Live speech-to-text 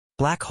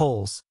Black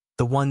holes,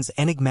 the once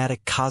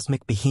enigmatic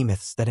cosmic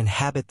behemoths that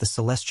inhabit the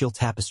celestial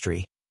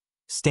tapestry,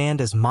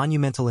 stand as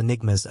monumental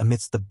enigmas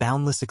amidst the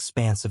boundless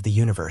expanse of the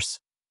universe,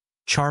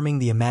 charming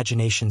the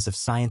imaginations of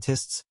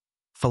scientists,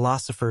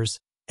 philosophers,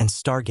 and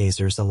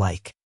stargazers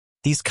alike.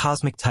 These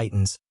cosmic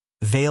titans,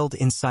 veiled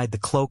inside the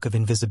cloak of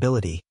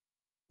invisibility,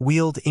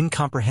 wield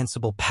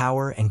incomprehensible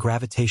power and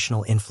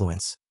gravitational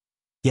influence,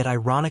 yet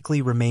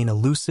ironically remain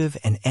elusive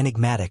and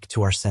enigmatic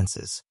to our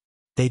senses.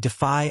 They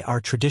defy our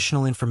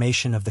traditional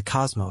information of the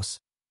cosmos,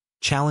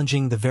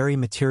 challenging the very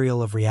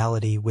material of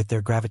reality with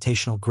their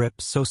gravitational grip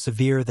so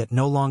severe that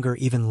no longer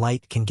even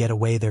light can get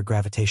away their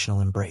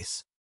gravitational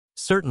embrace.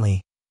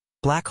 Certainly,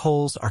 black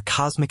holes are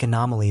cosmic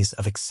anomalies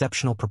of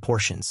exceptional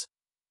proportions,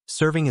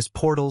 serving as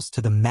portals to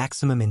the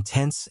maximum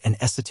intense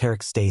and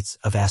esoteric states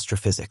of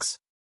astrophysics.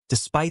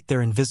 Despite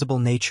their invisible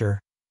nature,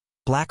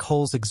 black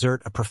holes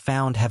exert a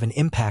profound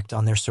impact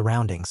on their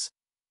surroundings,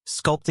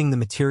 sculpting the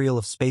material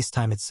of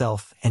spacetime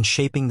itself and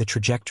shaping the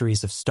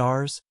trajectories of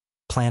stars,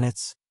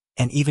 planets,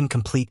 and even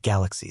complete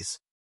galaxies.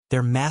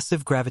 Their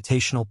massive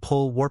gravitational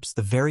pull warps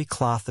the very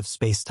cloth of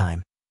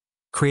spacetime,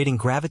 creating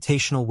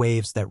gravitational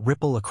waves that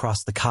ripple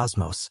across the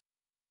cosmos,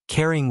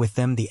 carrying with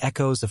them the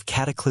echoes of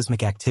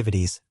cataclysmic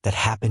activities that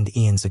happened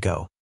eons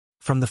ago.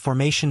 From the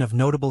formation of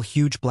notable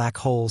huge black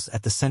holes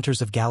at the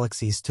centers of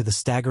galaxies to the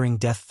staggering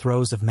death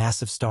throes of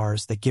massive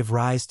stars that give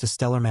rise to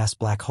stellar mass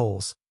black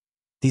holes,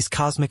 these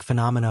cosmic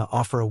phenomena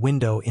offer a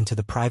window into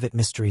the private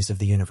mysteries of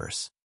the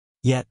universe.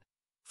 Yet,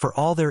 for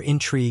all their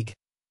intrigue,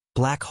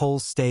 black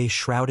holes stay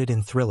shrouded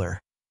in thriller,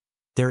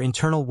 their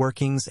internal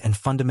workings and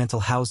fundamental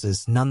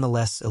houses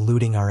nonetheless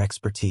eluding our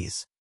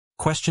expertise.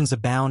 Questions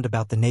abound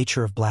about the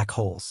nature of black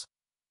holes.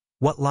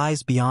 What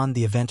lies beyond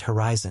the event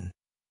horizon?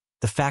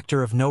 The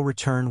factor of no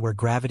return where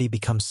gravity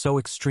becomes so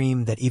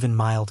extreme that even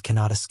mild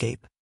cannot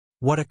escape.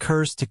 What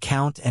occurs to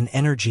count and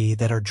energy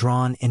that are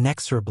drawn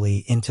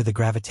inexorably into the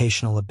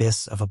gravitational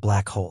abyss of a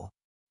black hole?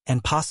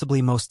 And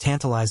possibly most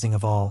tantalizing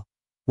of all,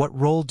 what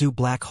role do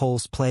black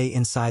holes play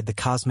inside the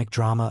cosmic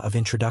drama of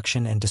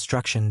introduction and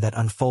destruction that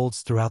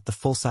unfolds throughout the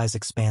full-size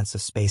expanse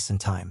of space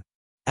and time?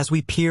 As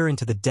we peer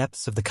into the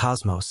depths of the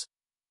cosmos,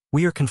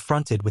 we are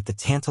confronted with the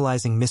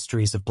tantalizing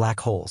mysteries of black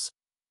holes,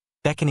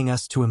 beckoning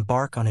us to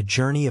embark on a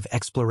journey of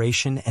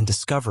exploration and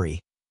discovery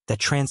that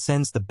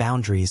transcends the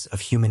boundaries of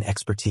human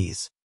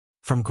expertise.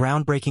 From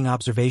groundbreaking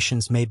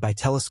observations made by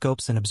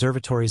telescopes and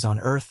observatories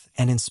on Earth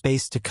and in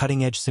space to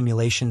cutting-edge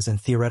simulations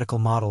and theoretical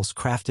models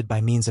crafted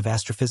by means of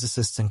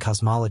astrophysicists and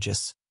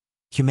cosmologists,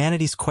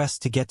 humanity's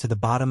quest to get to the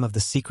bottom of the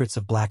secrets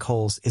of black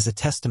holes is a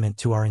testament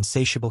to our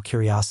insatiable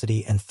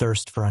curiosity and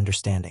thirst for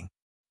understanding.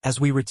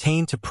 As we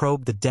return to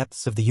probe the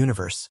depths of the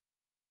universe,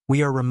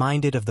 we are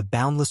reminded of the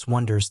boundless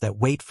wonders that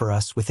wait for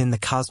us within the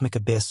cosmic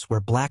abyss where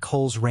black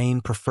holes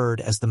reign,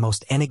 preferred as the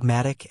most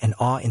enigmatic and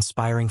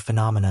awe-inspiring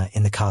phenomena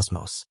in the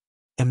cosmos.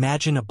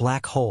 Imagine a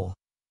black hole,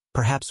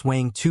 perhaps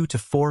weighing 2 to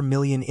 4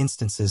 million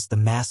instances the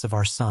mass of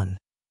our Sun,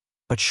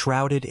 but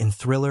shrouded in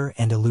thriller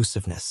and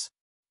elusiveness.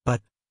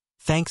 But,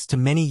 thanks to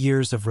many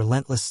years of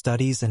relentless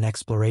studies and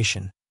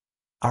exploration,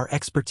 our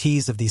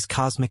expertise of these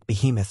cosmic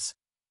behemoths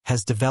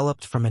has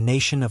developed from a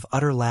nation of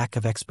utter lack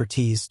of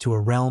expertise to a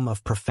realm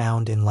of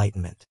profound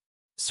enlightenment.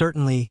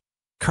 Certainly,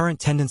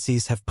 current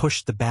tendencies have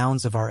pushed the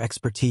bounds of our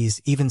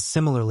expertise, even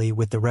similarly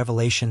with the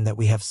revelation that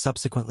we have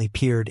subsequently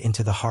peered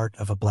into the heart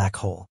of a black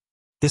hole.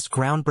 This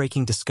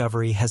groundbreaking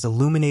discovery has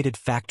illuminated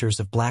factors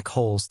of black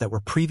holes that were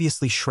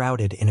previously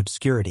shrouded in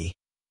obscurity,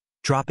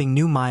 dropping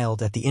new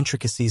light at the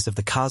intricacies of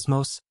the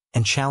cosmos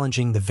and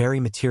challenging the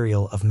very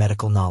material of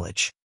medical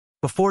knowledge.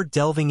 Before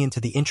delving into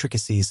the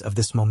intricacies of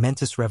this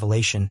momentous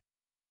revelation,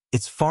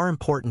 it's far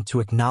important to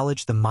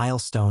acknowledge the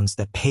milestones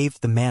that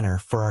paved the manner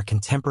for our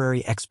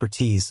contemporary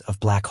expertise of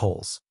black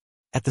holes.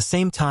 At the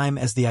same time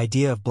as the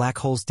idea of black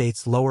holes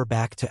dates lower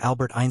back to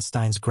Albert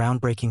Einstein's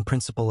groundbreaking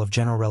principle of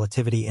general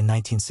relativity in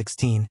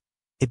 1916,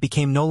 it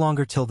became no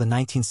longer till the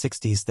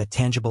 1960s that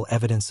tangible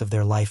evidence of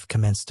their life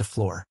commenced to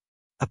floor.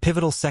 A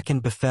pivotal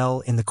second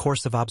befell in the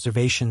course of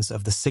observations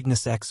of the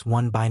Cygnus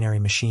X-1 binary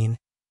machine,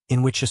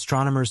 in which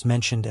astronomers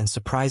mentioned an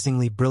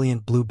surprisingly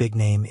brilliant blue big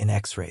name in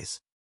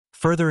X-rays.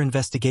 Further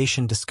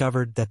investigation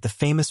discovered that the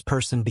famous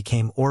person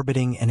became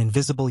orbiting an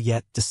invisible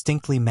yet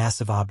distinctly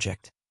massive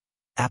object,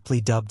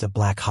 aptly dubbed a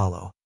black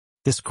hollow.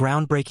 This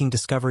groundbreaking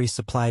discovery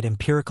supplied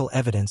empirical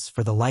evidence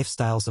for the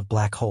lifestyles of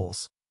black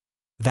holes,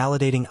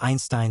 validating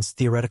Einstein's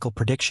theoretical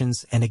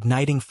predictions and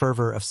igniting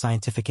fervor of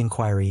scientific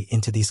inquiry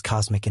into these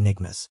cosmic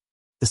enigmas.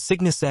 The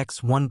Cygnus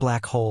X-1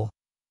 black hole,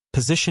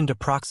 positioned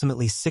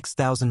approximately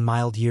 6,000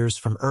 light-years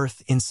from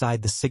Earth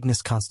inside the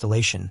Cygnus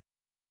constellation,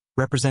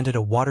 represented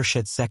a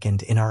watershed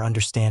second in our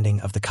understanding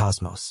of the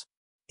cosmos.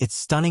 Its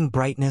stunning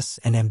brightness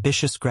and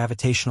ambitious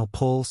gravitational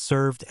pull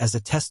served as a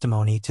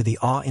testimony to the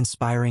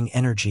awe-inspiring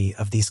energy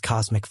of these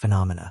cosmic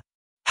phenomena.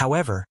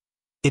 However,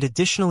 it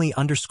additionally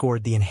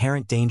underscored the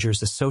inherent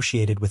dangers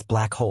associated with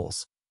black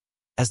holes,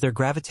 as their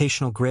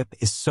gravitational grip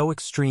is so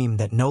extreme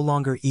that no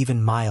longer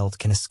even mild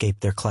can escape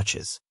their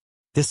clutches.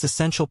 This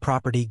essential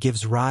property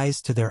gives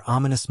rise to their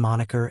ominous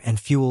moniker and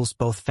fuels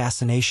both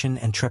fascination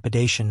and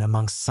trepidation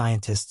amongst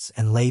scientists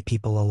and lay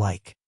people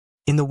alike.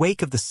 In the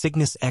wake of the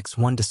Cygnus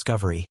X-1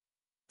 discovery,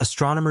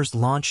 astronomers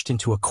launched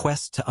into a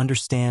quest to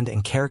understand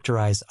and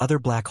characterize other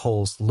black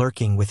holes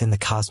lurking within the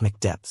cosmic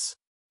depths.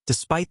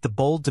 Despite the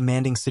bold,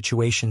 demanding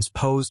situations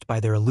posed by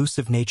their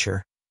elusive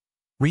nature,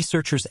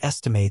 researchers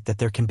estimate that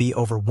there can be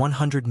over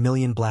 100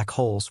 million black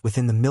holes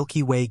within the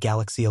Milky Way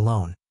galaxy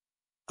alone,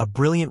 a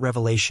brilliant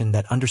revelation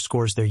that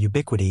underscores their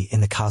ubiquity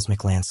in the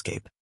cosmic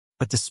landscape.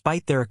 But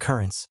despite their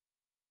occurrence,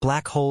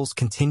 black holes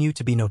continue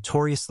to be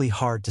notoriously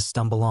hard to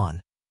stumble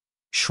on,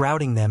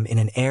 shrouding them in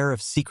an air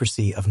of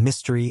secrecy, of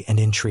mystery and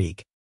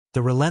intrigue.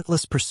 The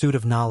relentless pursuit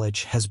of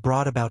knowledge has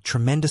brought about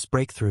tremendous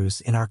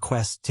breakthroughs in our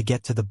quest to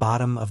get to the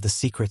bottom of the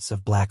secrets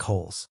of black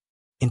holes.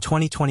 In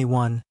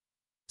 2021,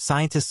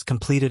 scientists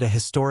completed a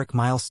historic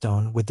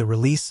milestone with the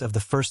release of the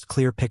first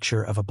clear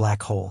picture of a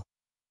black hole,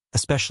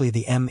 especially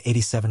the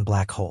M87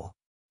 black hole.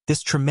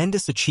 This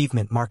tremendous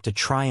achievement marked a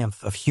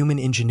triumph of human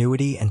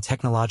ingenuity and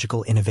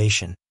technological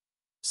innovation,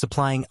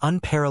 supplying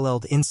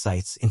unparalleled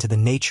insights into the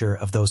nature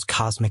of those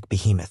cosmic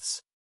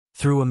behemoths.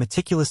 Through a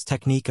meticulous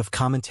technique of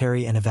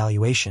commentary and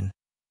evaluation,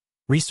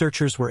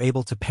 researchers were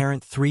able to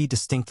parent three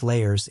distinct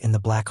layers in the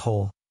black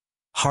hole,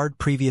 hard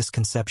previous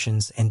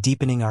conceptions and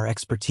deepening our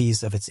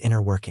expertise of its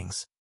inner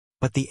workings.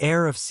 But the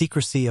air of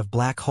secrecy of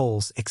black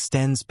holes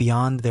extends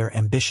beyond their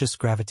ambitious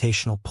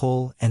gravitational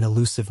pull and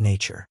elusive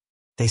nature.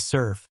 They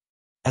serve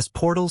as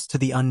portals to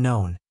the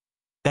unknown,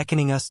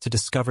 beckoning us to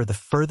discover the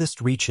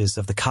furthest reaches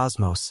of the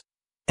cosmos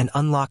and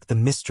unlock the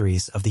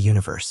mysteries of the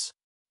universe.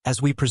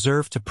 As we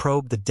preserve to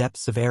probe the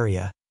depths of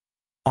area,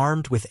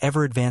 armed with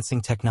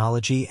ever-advancing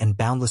technology and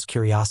boundless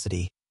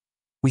curiosity,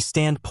 we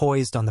stand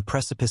poised on the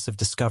precipice of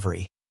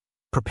discovery,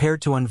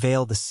 prepared to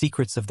unveil the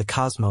secrets of the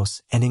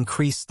cosmos and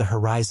increase the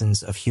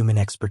horizons of human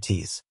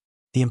expertise.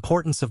 The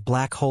importance of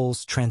black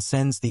holes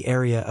transcends the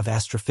area of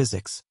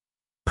astrophysics,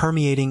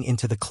 permeating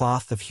into the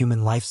cloth of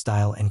human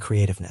lifestyle and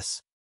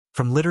creativeness.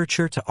 From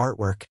literature to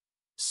artwork,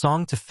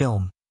 song to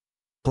film,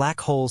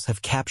 black holes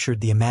have captured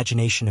the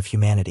imagination of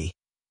humanity,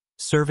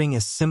 serving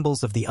as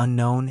symbols of the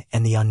unknown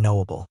and the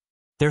unknowable.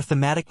 Their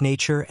thematic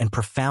nature and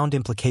profound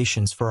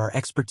implications for our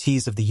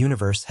expertise of the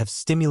universe have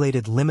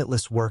stimulated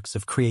limitless works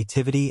of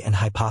creativity and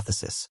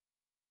hypothesis,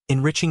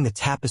 enriching the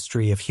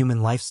tapestry of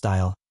human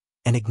lifestyle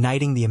and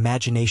igniting the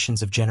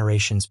imaginations of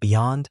generations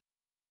beyond,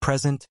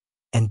 present,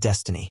 and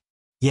destiny.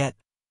 Yet,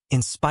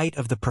 in spite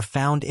of the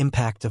profound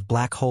impact of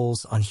black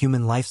holes on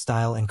human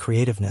lifestyle and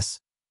creativeness,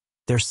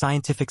 their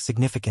scientific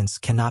significance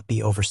cannot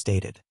be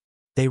overstated.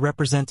 They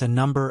represent a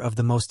number of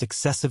the most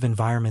excessive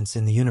environments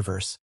in the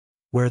universe,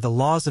 where the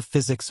laws of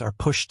physics are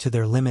pushed to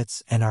their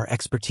limits and our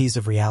expertise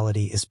of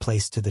reality is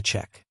placed to the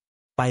check.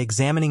 By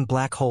examining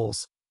black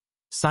holes,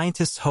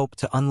 scientists hope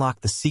to unlock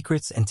the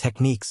secrets and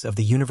techniques of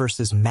the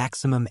universe's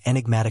maximum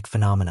enigmatic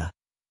phenomena,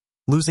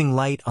 losing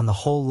light on the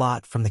whole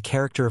lot from the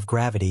character of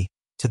gravity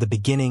to the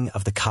beginning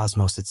of the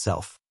cosmos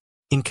itself.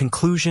 In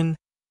conclusion,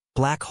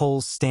 black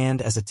holes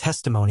stand as a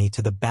testimony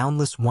to the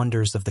boundless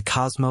wonders of the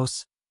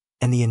cosmos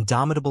and the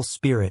indomitable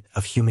spirit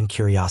of human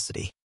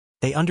curiosity.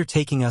 They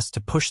undertaking us to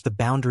push the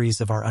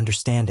boundaries of our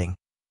understanding,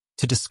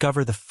 to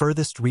discover the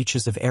furthest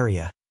reaches of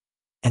area,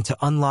 and to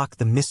unlock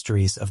the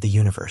mysteries of the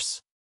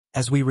universe.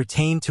 As we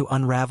retain to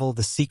unravel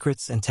the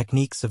secrets and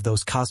techniques of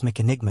those cosmic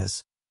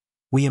enigmas,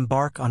 we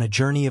embark on a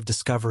journey of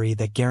discovery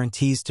that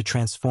guarantees to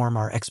transform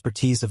our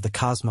expertise of the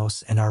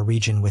cosmos and our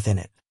region within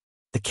it.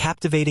 The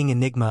captivating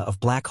enigma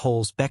of black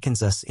holes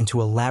beckons us into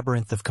a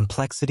labyrinth of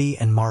complexity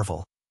and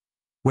marvel,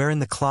 wherein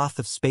the cloth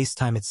of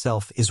space-time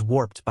itself is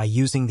warped by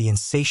using the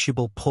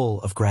insatiable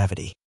pull of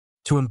gravity.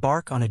 To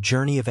embark on a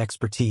journey of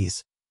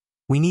expertise,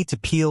 we need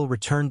to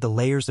return the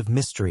layers of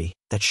mystery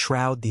that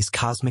shroud these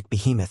cosmic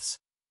behemoths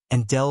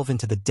and delve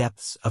into the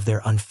depths of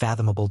their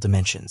unfathomable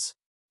dimensions.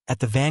 At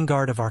the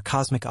vanguard of our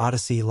cosmic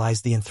odyssey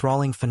lies the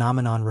enthralling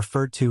phenomenon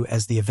referred to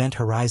as the event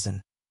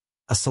horizon,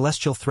 a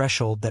celestial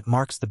threshold that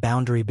marks the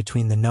boundary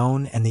between the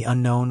known and the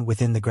unknown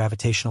within the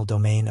gravitational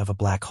domain of a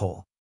black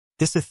hole.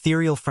 This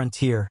ethereal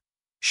frontier,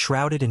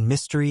 shrouded in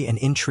mystery and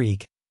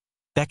intrigue,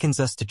 beckons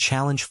us to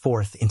challenge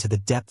forth into the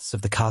depths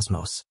of the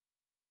cosmos,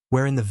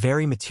 wherein the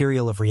very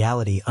material of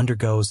reality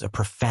undergoes a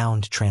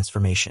profound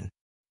transformation.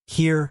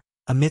 Here,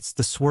 amidst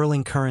the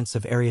swirling currents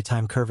of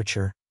area-time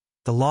curvature,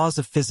 the laws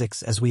of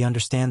physics as we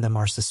understand them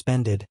are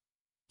suspended,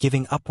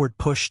 giving upward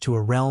push to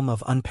a realm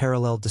of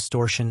unparalleled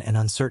distortion and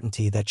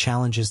uncertainty that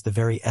challenges the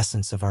very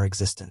essence of our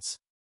existence.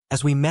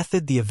 As we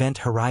method the event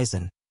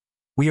horizon,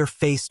 we are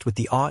faced with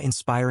the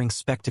awe-inspiring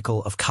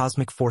spectacle of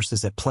cosmic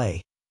forces at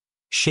play,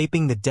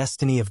 shaping the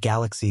destiny of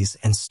galaxies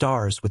and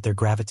stars with their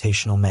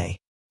gravitational may.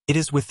 It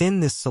is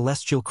within this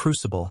celestial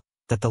crucible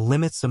that the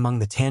limits among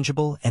the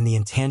tangible and the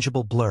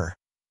intangible blur,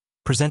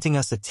 presenting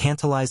us a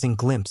tantalizing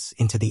glimpse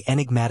into the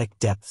enigmatic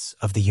depths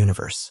of the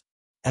universe.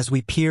 As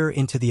we peer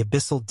into the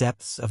abyssal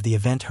depths of the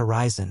event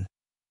horizon,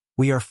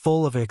 we are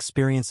full of an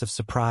experience of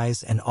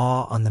surprise and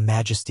awe on the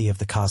majesty of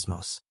the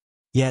cosmos.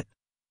 Yet,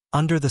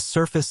 Under the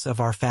surface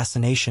of our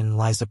fascination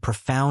lies a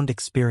profound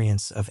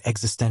experience of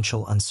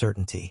existential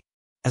uncertainty.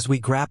 As we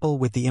grapple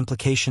with the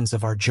implications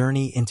of our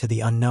journey into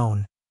the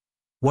unknown,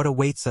 what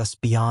awaits us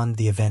beyond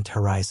the event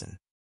horizon?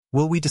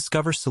 Will we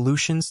discover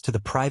solutions to the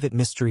private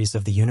mysteries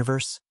of the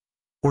universe?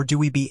 Or do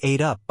we be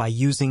ate up by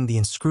using the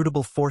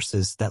inscrutable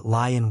forces that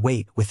lie in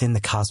wait within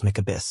the cosmic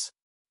abyss?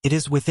 It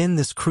is within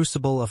this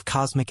crucible of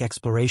cosmic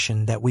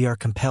exploration that we are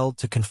compelled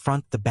to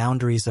confront the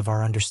boundaries of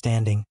our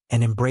understanding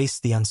and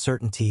embrace the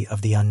uncertainty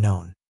of the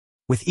unknown.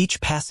 With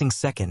each passing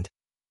second,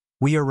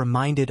 we are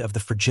reminded of the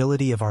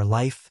fragility of our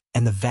life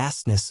and the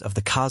vastness of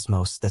the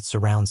cosmos that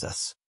surrounds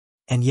us.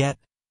 And yet,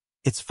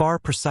 it's far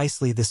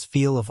precisely this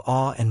feel of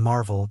awe and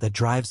marvel that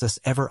drives us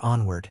ever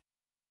onward,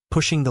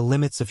 pushing the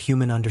limits of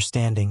human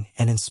understanding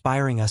and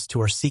inspiring us to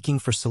our seeking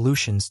for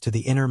solutions to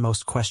the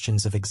innermost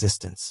questions of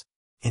existence.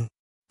 In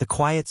the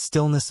quiet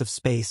stillness of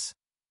space,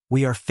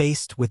 we are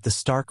faced with the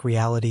stark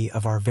reality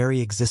of our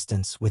very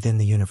existence within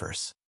the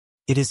universe.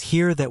 It is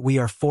here that we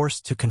are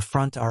forced to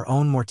confront our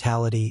own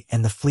mortality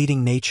and the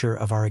fleeting nature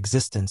of our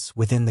existence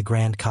within the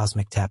grand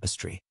cosmic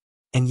tapestry.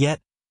 And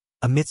yet,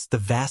 amidst the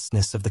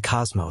vastness of the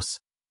cosmos,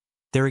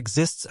 there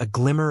exists a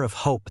glimmer of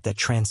hope that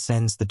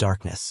transcends the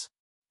darkness.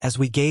 As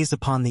we gaze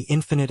upon the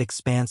infinite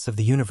expanse of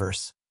the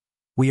universe,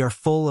 we are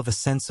full of a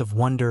sense of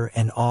wonder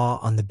and awe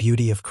on the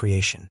beauty of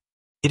creation.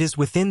 It is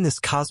within this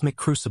cosmic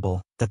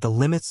crucible that the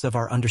limits of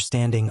our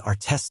understanding are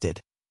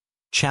tested,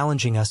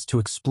 challenging us to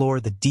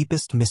explore the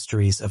deepest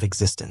mysteries of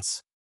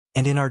existence.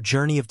 And in our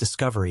journey of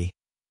discovery,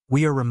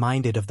 we are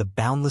reminded of the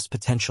boundless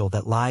potential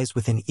that lies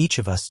within each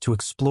of us to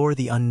explore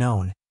the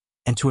unknown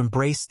and to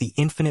embrace the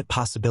infinite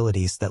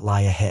possibilities that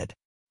lie ahead.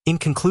 In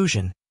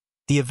conclusion,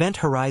 the event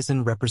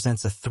horizon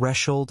represents a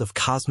threshold of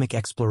cosmic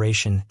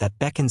exploration that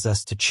beckons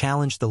us to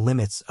challenge the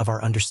limits of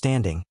our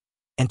understanding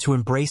and to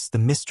embrace the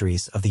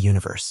mysteries of the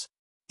universe.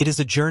 It is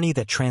a journey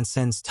that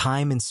transcends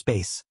time and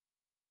space,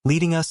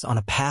 leading us on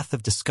a path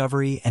of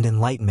discovery and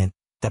enlightenment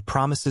that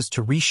promises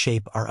to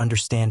reshape our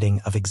understanding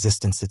of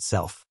existence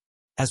itself.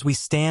 As we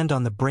stand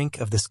on the brink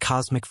of this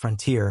cosmic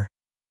frontier,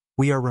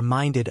 we are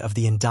reminded of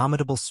the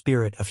indomitable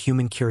spirit of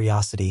human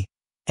curiosity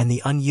and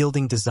the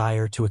unyielding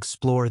desire to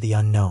explore the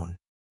unknown.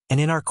 And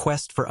in our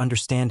quest for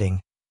understanding,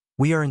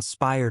 we are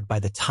inspired by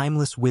the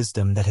timeless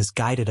wisdom that has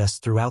guided us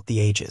throughout the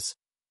ages,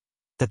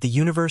 that the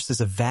universe is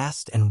a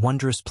vast and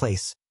wondrous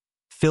place,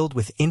 filled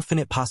with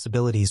infinite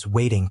possibilities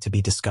waiting to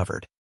be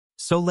discovered.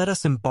 So let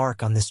us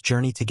embark on this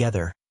journey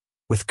together,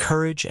 with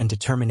courage and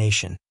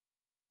determination,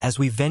 as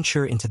we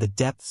venture into the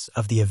depths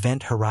of the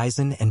event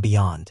horizon and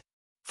beyond.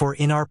 For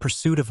in our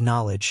pursuit of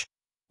knowledge,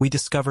 we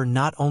discover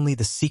not only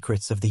the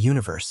secrets of the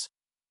universe,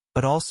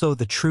 but also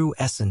the true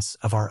essence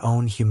of our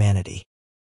own humanity.